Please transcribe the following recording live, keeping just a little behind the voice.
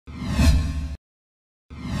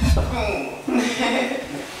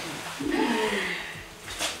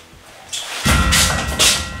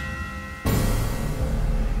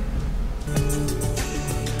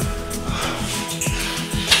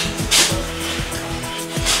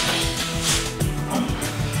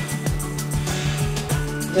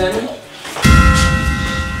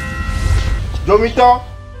Jomito.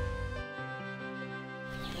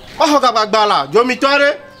 Oh, Gabagbala, Jomito.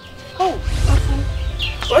 Oh,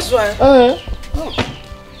 what's wrong?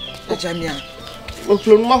 Jamia. O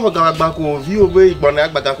flo numa ho Gabagba ko vi obe igbona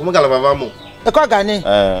agbaga ko mo gala baba mo. E ko gani?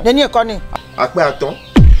 Neni e ko ni. Ape aton.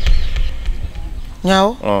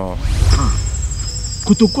 Nyao.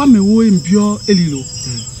 Kutokwa mewo mbio elilo.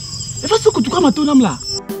 E fa so kutokwa mato namla.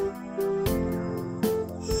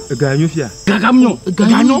 E ganyo fia. Gagamnyo,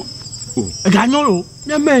 ganyo. Oh. E ganyo lo.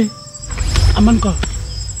 Nyame. Amanka.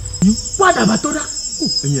 Wada batora.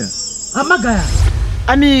 Enya. Amagaya.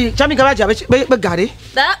 Ani chami gabaja be gari.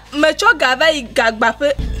 Da me cho gaba I gagba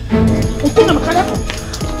pe. Ukuna makala.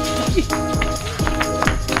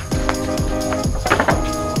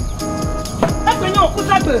 Apenyo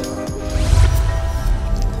kusabe.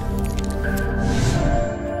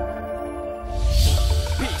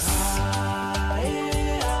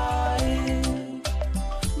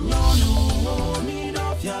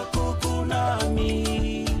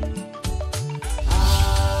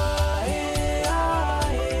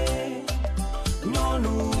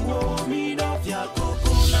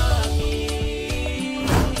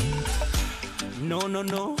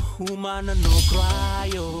 No, woman, no cry,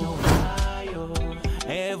 oh.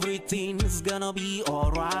 Everything's gonna be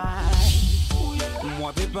alright.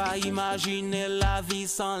 Moi, peux pas imaginer la vie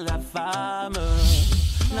sans la femme.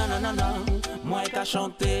 Non, moi, qu'à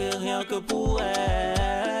chanter rien que pour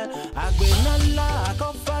elle. Agbenala,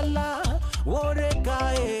 Kofala,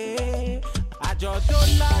 Wodekae,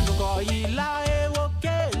 Ajodola, Nukoila,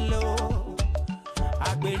 Ewokelo.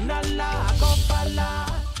 Agbenala, Kofala,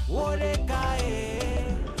 Wodekae.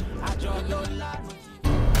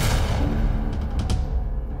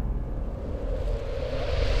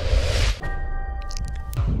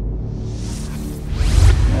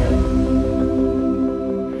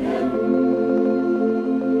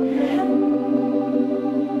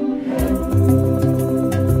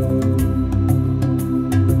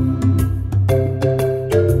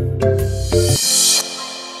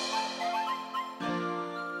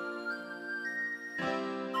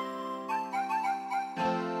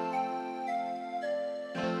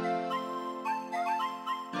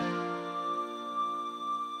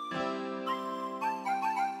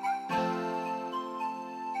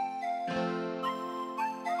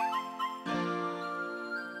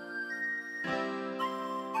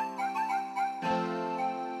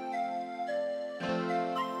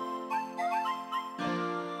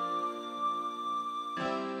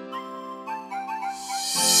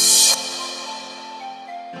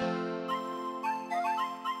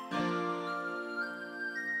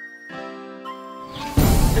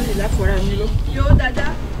 La fuera Milo. Yo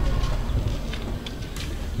dada.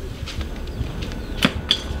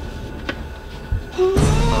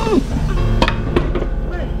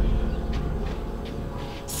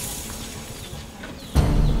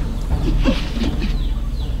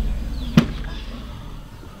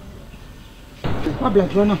 Quoi bien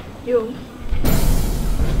toi? Yo.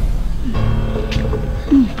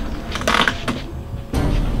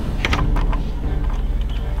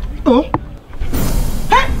 Oh.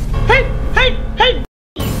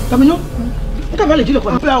 Camino. Nka va le dire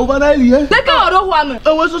quoi? Appelez au bana Elie. C'est quand on revoit me.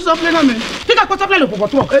 Oh, so s'appelle na me. Tu qu'à quoi s'appeler le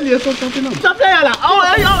popoton? Elie so s'appelle na. S'appelle là. Oh,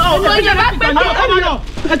 je vais pas non.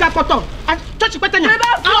 Regarde poton. Tu peux tenir.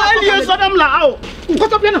 Ah, Elie so dam là. Oh. Quoi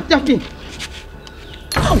s'appelle là? Tiens.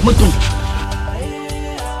 Oh, moton.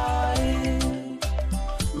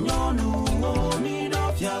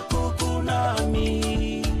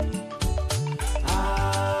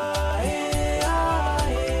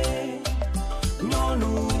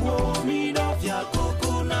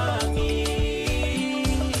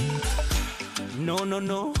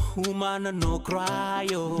 No, woman, no cry,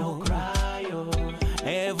 oh.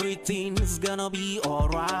 Everything's gonna be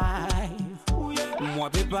alright. Moi,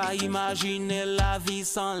 peux pas imaginer la vie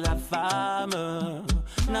sans la femme.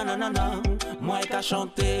 Non, moi, qu'à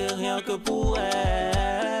chanter rien que pour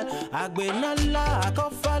elle. Agbenala,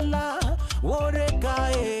 Kofala,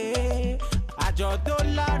 Wodekae,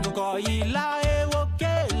 Ajodola, Nukoila,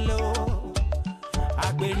 Ewokelo.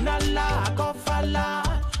 Agbenala, Kofala,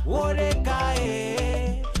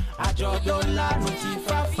 Wodekae, Ajodola,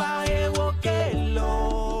 Nutifafa, Ewokelo.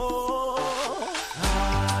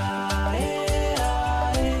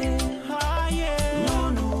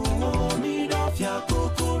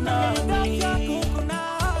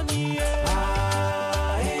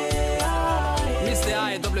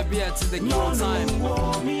 to the good old time.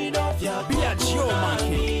 Be a Joe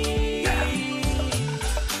monkey.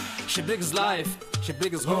 She brings life, she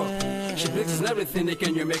brings hope, she brings everything that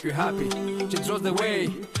can you make you happy. She throws the way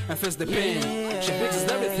and feels the pain. She brings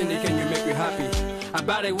everything that can you make you happy.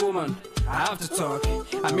 About a woman, I have to talk.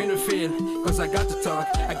 I mean to feel, cause I got to talk.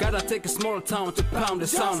 I gotta take a small town to pound the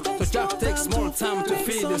sound. So just take small time to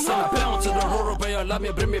feed the sound. I pound to the horror, but your love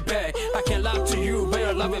me, bring me back. I can lie to you, but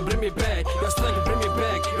your love me, bring me back. Your strength, bring me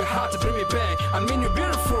back. Your heart, bring me back. I mean you're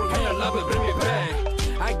beautiful, and your love me, bring me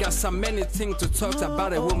back. I got so many things to talk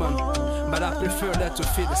about a woman, but I prefer that to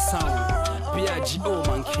feed the sound. B.I.G.O.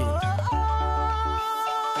 monkey.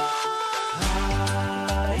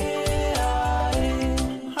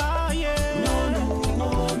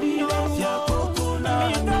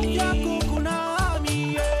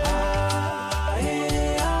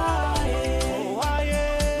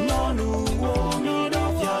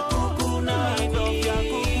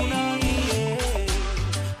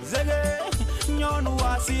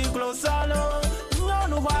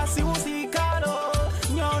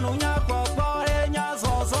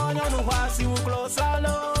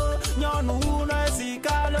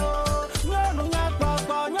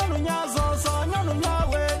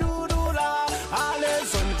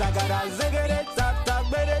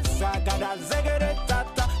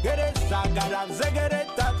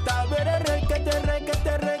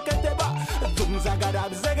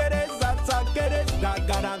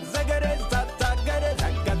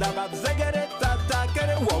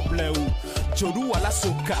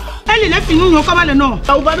 Elle est finie, on va le nom.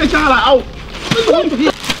 On va le faire là. On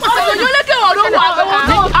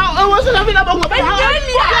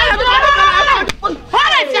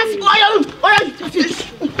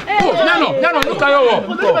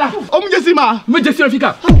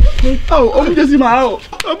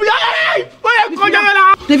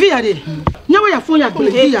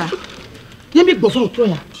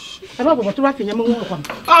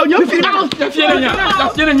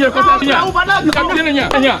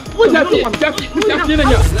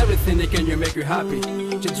everything that can you make you happy.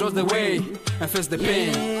 She throws the way and feels the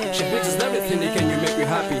pain. She fixes everything that can you make you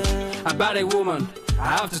happy. About a woman,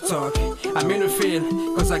 I have to talk. I mean to feel,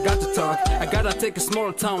 cause I got to talk. I gotta take a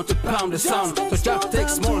small town to pound the sound. So just take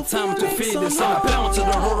small time to feed the sound. I pound to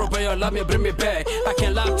the horror, but your love me, bring me back. I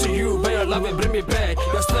can lie to you, but your love me, bring me back.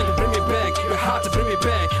 Your strength, bring me back. Your heart, bring me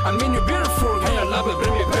back. I mean you're beautiful, and your love me,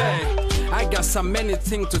 bring me back. I got so many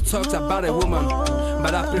things to talk about a woman,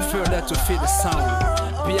 but I prefer that to feed the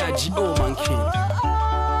sound. B.I.G.O. monkey.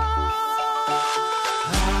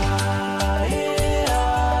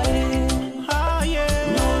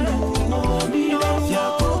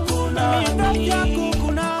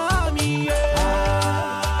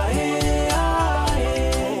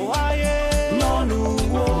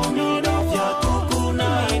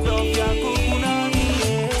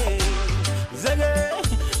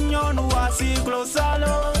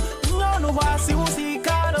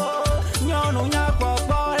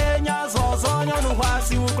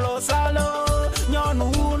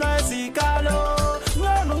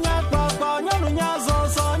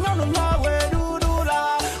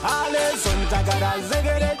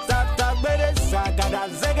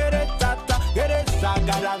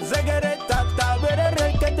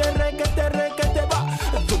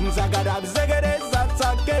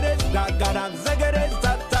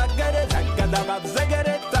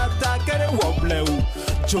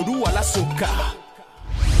 Jodu wala soka.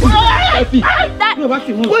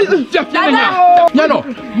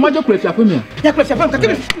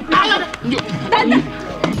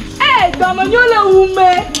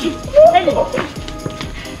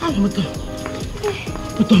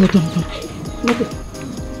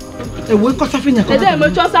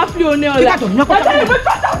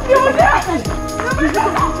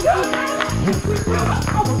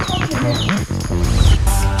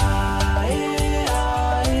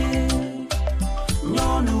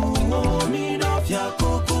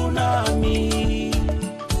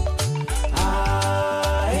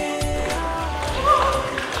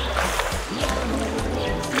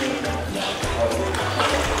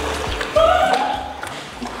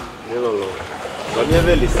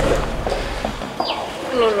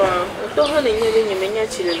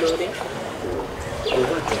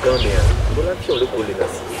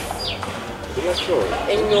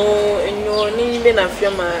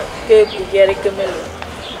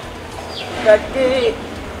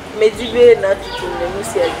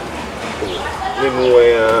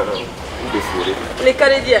 Les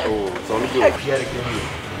Canadiens.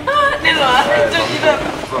 Ah, les noirs,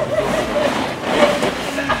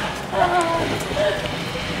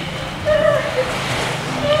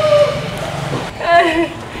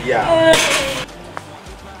 Yeah.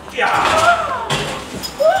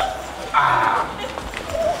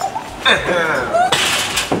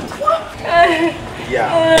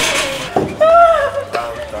 Yeah.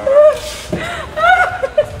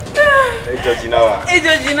 Georginawa.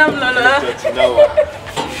 Georgina Mlolo. Georginawa.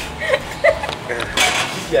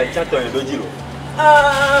 Yeah, chat on the Jiro.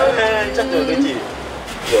 Chat on the Jiro.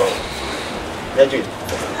 Yo. Graduite.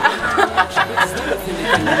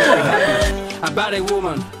 About a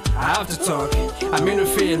woman, I have to talk. I'm in a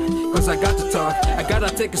field, cause I got to talk. I gotta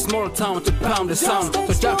take a small time to pound the sound.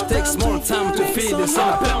 So just take small time to feed the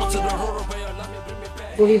sound. Pound to the horror.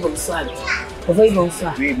 Oui, bonsoir. Oui,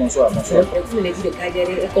 bonsoir. Oui, bonsoir, bonsoir. Tu me dis de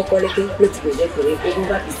Kagere et Kokole qui peut te dire que on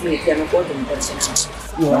va ici et puis on va te faire ça.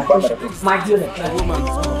 Ma Dieu, woman,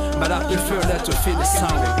 but I prefer that to feel the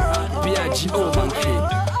sound. B.I.G.O. monkey.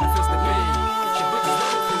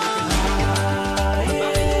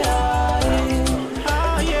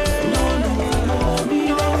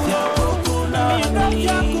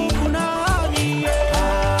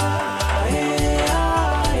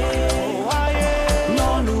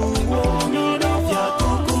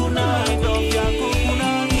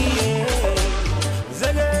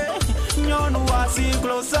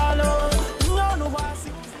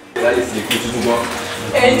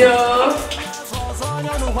 Hello.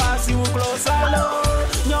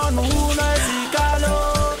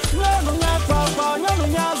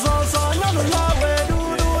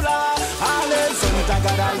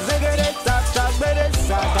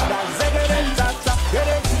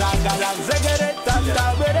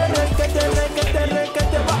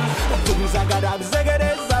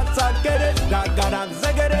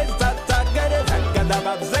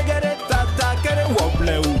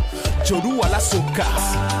 Joru ala soka.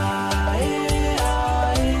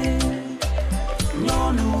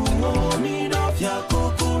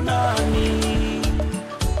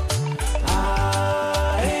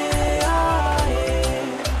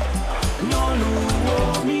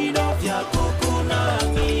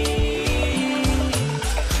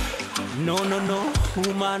 No,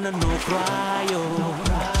 woman, no cry, oh.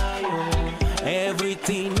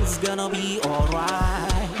 Everything's gonna be alright.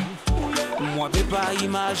 Moi, je peux pas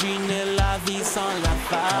imaginer la vie sans la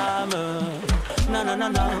femme. Non.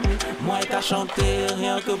 Moi, qu'à chanter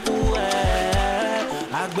rien que pour elle.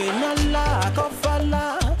 Agbenala, Kofala,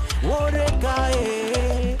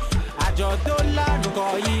 Wodekae. Ajodola,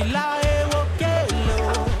 Ngoila, Ewokelo.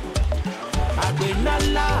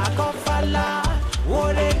 Agbenala, Kofala,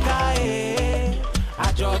 Wodekae.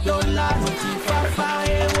 Ajodola, Nutifafa,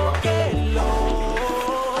 Ewokelo.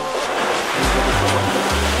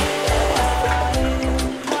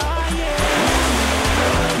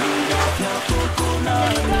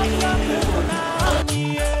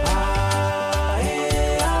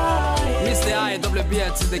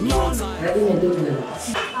 To the time.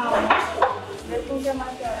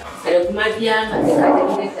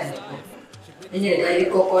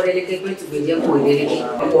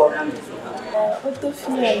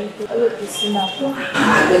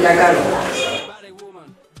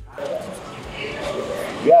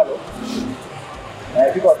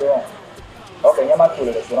 Okay, you're not cool.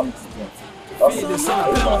 Feed the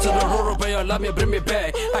sun, pound to the horror, but your love me, bring me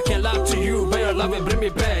back. I can't lie to you, but your love me, bring me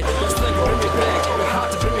back. Your slang, bring me back. Your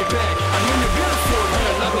heart to bring me back. I mean, you're beautiful, but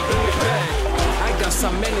your love me, bring me back. I got so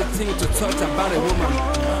many things to talk about a woman,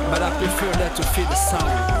 but I prefer that to feel the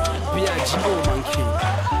sound. B.I.G.O. monkey.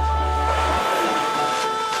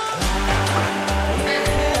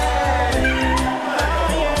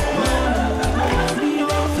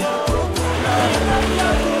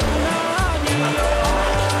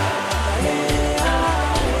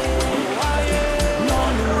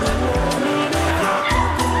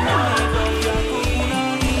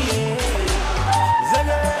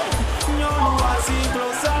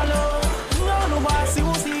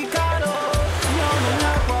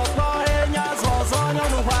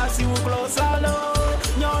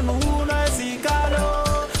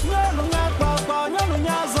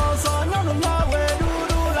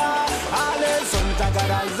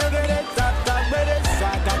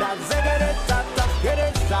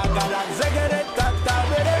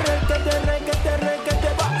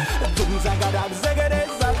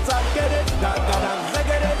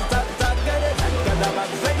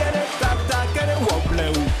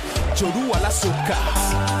 Joru ala soka.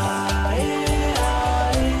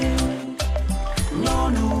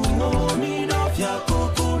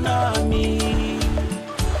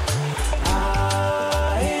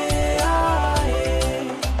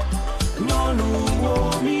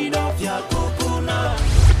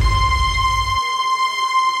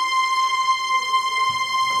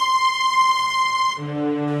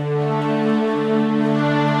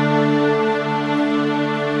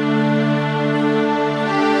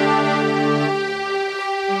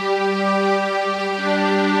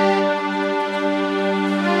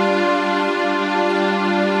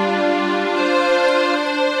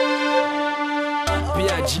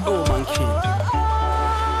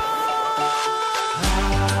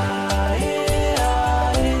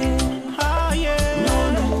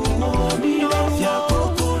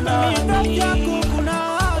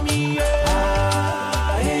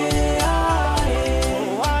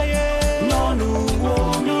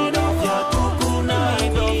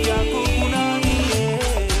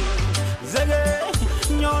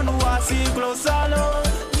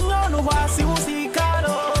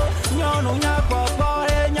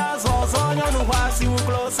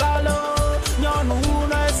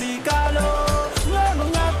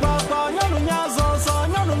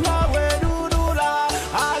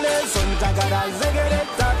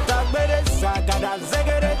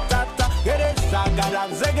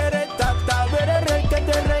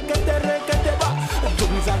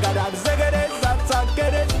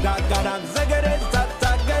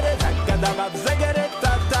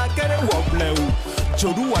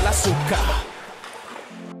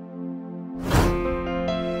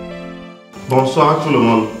 Bonsoir tout le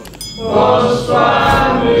monde.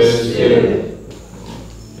 Bonsoir, monsieur.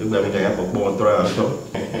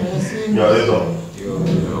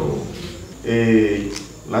 Et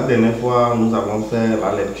la dernière fois, nous avons fait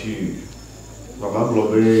la lecture. Maman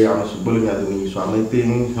blogger à monsieur Bolé a donné soit mettez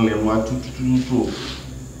les mois tout.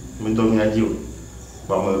 Mais donc il a dit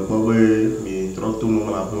maman blogger mais trop tout le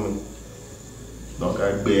monde a pris. Donc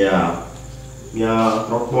avec Béa, il y a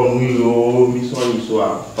trop bon nuit mission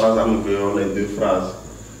histoire. Phrase à nous faire les deux phrases.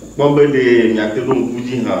 Bon ben il y a que donc vous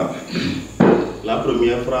dire la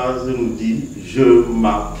première phrase nous dit je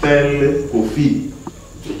m'appelle Kofi.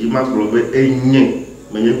 Je dis ma blogger est nye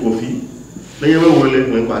mais Kofi.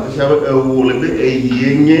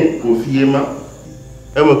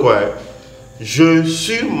 Je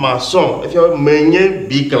suis maçon.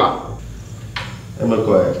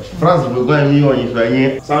 Phrase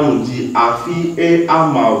ça nous dit affi et à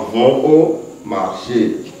ma au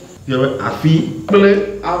marché. Affi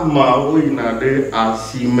à ma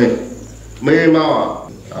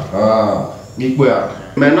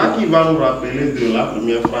maintenant qui va nous rappeler de la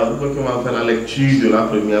première phrase, on va faire la lecture de la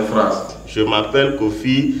première phrase. Je m'appelle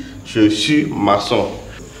Kofi, je suis maçon.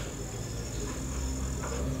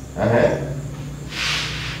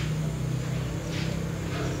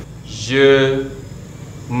 Je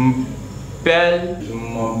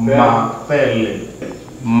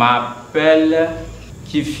m'appelle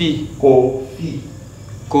Kifi.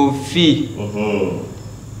 Kofi.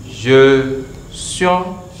 Je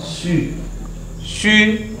suis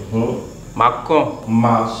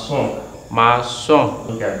maçon.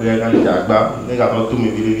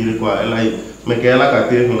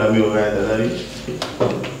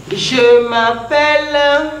 Je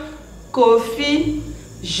m'appelle Kofi,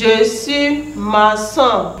 je suis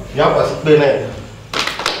maçon.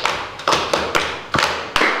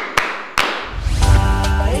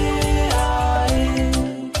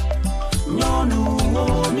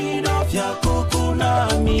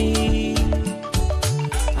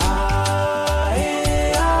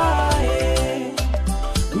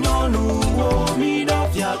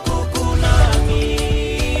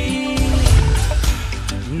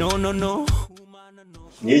 No.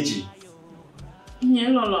 Nyeji.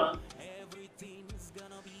 Nyelolo.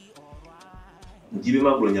 Njibe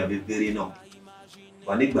ma blonya bebere no.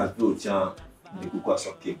 Wani gbagbe o tian de kuko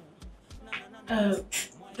asoke.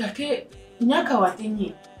 Gake nyaka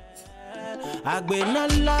watenyi.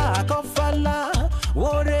 Agbenala akofala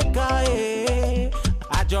woreka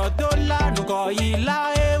ajodola nuko ila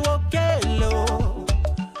wokelo.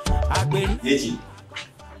 Nyeji.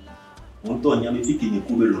 Monto nyame fiki ni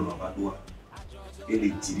kubelo no badwa. Ele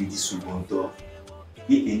tiri di subonto.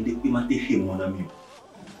 Ye ende pe mate he mon ami.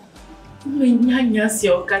 Nyanya si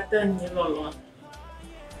okata nyelolo.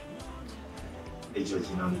 E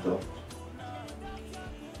joji nanto.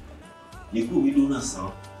 Ni ku wido na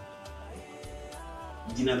san.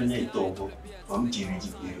 Dina bena e Togo. Wam jiri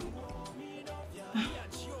di pero.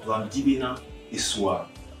 Wam dibina e soir.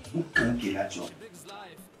 Ou kan ke la job.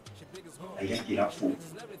 Aya ke la fo.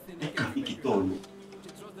 Qui tolo.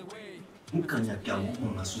 Un cagnacamu,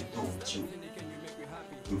 on a sous ton tio.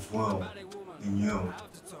 Le foin, l'union,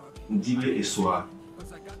 un dibe et soir.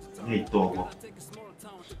 Et Togo.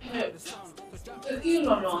 Qui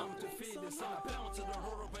lolo?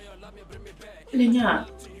 Lenya,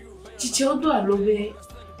 chiche odo alobe.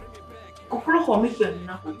 Kokolo homi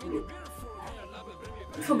na kokolo.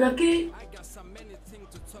 Fogake.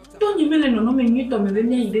 Tony mele no me nyito me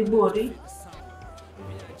venia ide bori.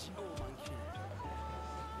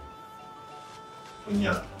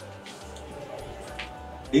 Nya.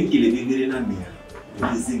 Enki le bebere na mia.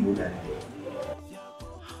 Le zingo da.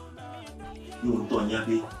 Yo Tonya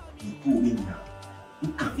be iku enya.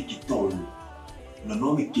 Uka fiki tolo. No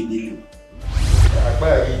no me kebele.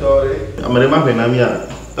 Akpa itore. Amere ma fe na mia.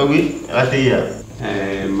 Togi ateya.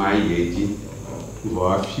 Ma yeji. Bo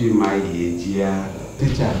afi ma yeji a.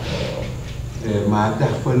 Teacher. Ma da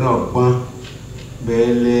fe no gbon.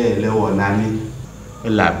 Bele le wonani.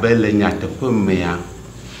 La belle nyate mea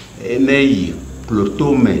ene yi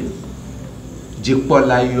plotome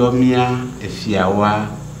jikpola yomia efiawa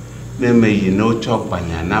meme yi no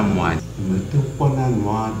chopanya na mwa mete pona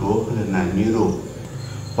noa do na niro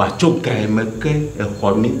wa choka emeke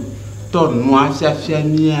ekomi to noa fiafia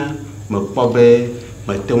mia me pobe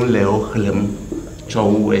mete le o khlem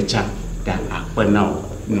chowu echa da akpena o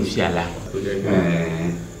nu fiala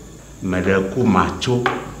mere ku macho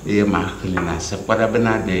et ma chlina c'est pas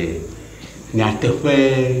bena de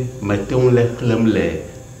nyatefe meton le chlem le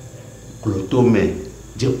klotome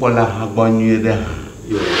jepola hagbonyu de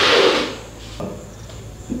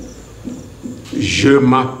Je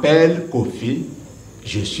m'appelle Kofi,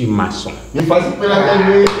 je suis maçon.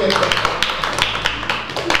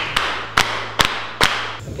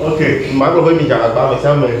 Ok, je vais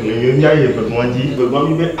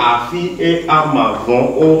dire affi et ama vont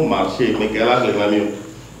au marché. Mais quelle âge les amis?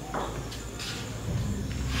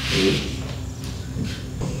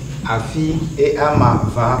 Affi et ama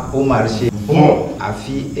va au marché. Bon.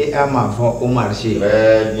 Affi et ama vont au marché.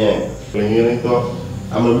 Très bien. Le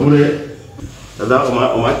Amegbetɔa. Dada,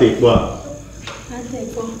 on va te quoi?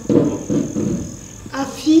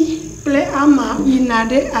 Affi plaît ama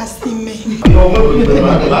inade asime. Non,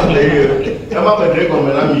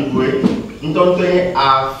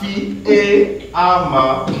 affi et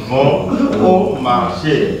ama vont au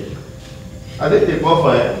marché. Avec quoi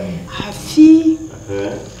frère? Affi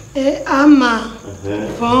et ama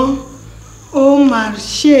vont au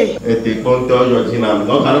marché. Et t'es content aujourd'hui là.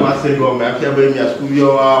 Donc on va se dire mais après ben mi askuyo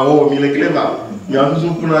oh mi le cleva. Mi a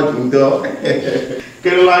toujours pour la junto.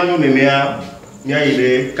 Quel là nous nénéa mi a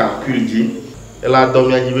ile calcul dit. Elle a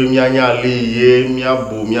dormi a dit mi a nya lié mi a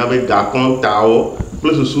bo mi a be ga kontao.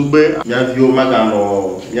 Plus soube mi a vio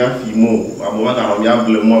magano mi a fimo. Amo magano mi a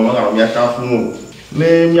blemo magano mi a kafumo.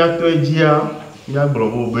 Mais mi a to dia mi a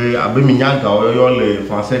globo be abe mi nya ga yo le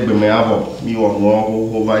français be me avo mi wo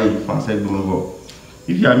ngo va y français be me vo.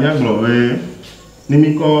 Il y a mi a globe ni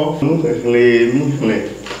mi ko nu le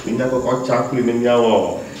mi nya ko chaque ni mi a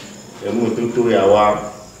wo e mo to ya wa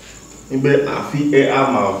ni be affi et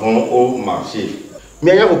ama vont au marché. Mi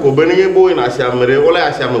anya ko be ni bo ina sia mere o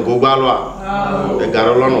la sia me go gba lo a e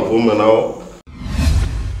garo lo no fo me na o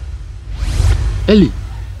Eli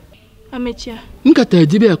Ametia. nka ta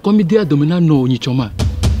dibe comédie domina no ni choma.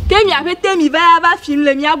 Temi a fait temi va film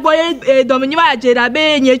le mi a boye domini va jeda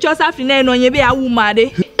be nye cho sa fina no nye be a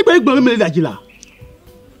wumade. E be gbon me daji la.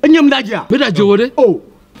 Enyem daji a. Me daji wode. Oh.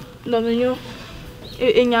 Dominio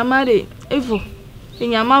e nyamare evo. E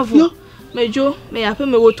nyamavo. Mejo me a fait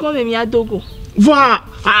me retrouve me mi a dogo. Va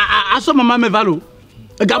a so mama me valo.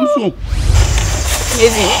 E gamso.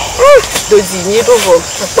 Mezi. Dozi ni do vo.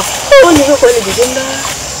 On ni ko le denda.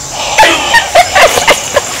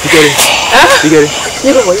 Digere.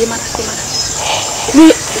 Ni do vo yi mana. Ni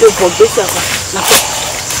le vo de ça va. Na ko.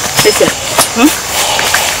 C'est ça.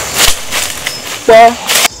 Bon.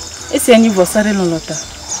 Et c'est un niveau ça de l'autre.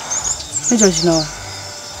 Mais je non.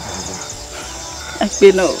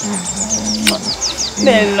 Akpe no.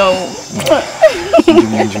 Hello.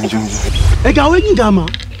 E ga we ngama.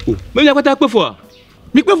 Oh, me nya kwata kpefo a.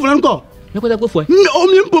 Mi kpefo na nko. Mi kwata kpefo e. O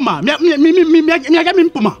mi mpoma. Mi aga mi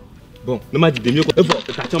mpoma. Bon, me ma di de mi ko efo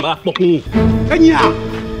ta chon ba pokun. Enya.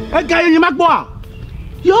 E ga yen ma gbo a.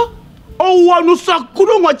 Yo. O wo nu so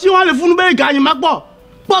kudo won ti won le funu be ga yen ma gbo.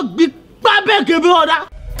 Po gbi pa be ke bi oda.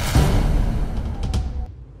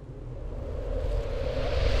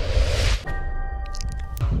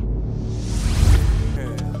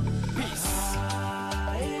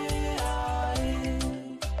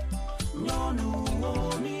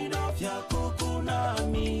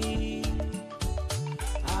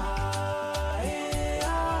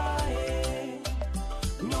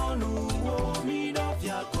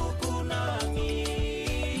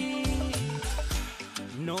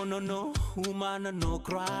 No, woman, no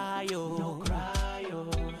cry, oh. No cry,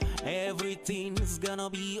 oh. Everything's gonna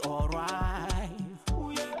be alright.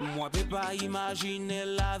 Moi, peux pas imaginer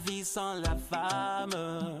la vie sans la femme.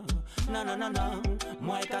 Non, non, non, non.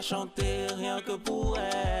 Moi, qu'à chanter rien que pour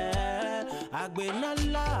elle.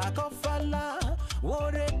 Agbenala, akofala,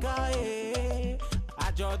 wodekae.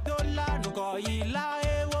 Ajodola, nukoila,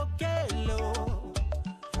 ewokelo.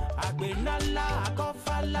 Agbenala,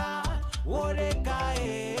 akofala.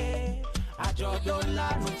 Wodekae, ajodola,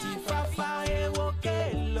 nutifafa,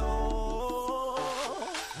 ewokelo.